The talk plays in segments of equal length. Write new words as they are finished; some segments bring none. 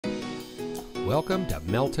Welcome to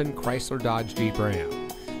Melton Chrysler Dodge Jeep Ram.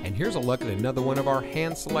 And here's a look at another one of our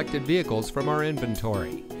hand-selected vehicles from our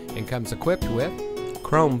inventory, and comes equipped with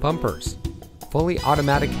chrome bumpers, fully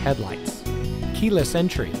automatic headlights, keyless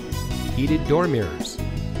entry, heated door mirrors,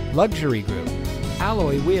 luxury group,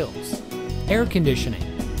 alloy wheels, air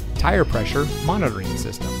conditioning, tire pressure monitoring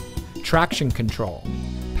system, traction control,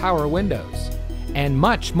 power windows, and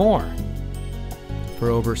much more. For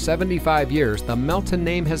over 75 years, the Melton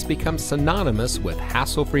name has become synonymous with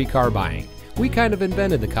hassle-free car buying. We kind of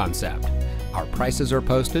invented the concept. Our prices are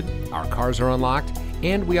posted, our cars are unlocked,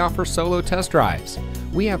 and we offer solo test drives.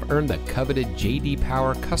 We have earned the coveted J.D.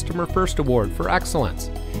 Power Customer First Award for excellence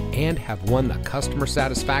and have won the Customer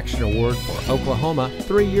Satisfaction Award for Oklahoma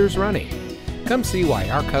 3 years running. Come see why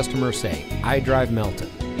our customers say, "I drive Melton."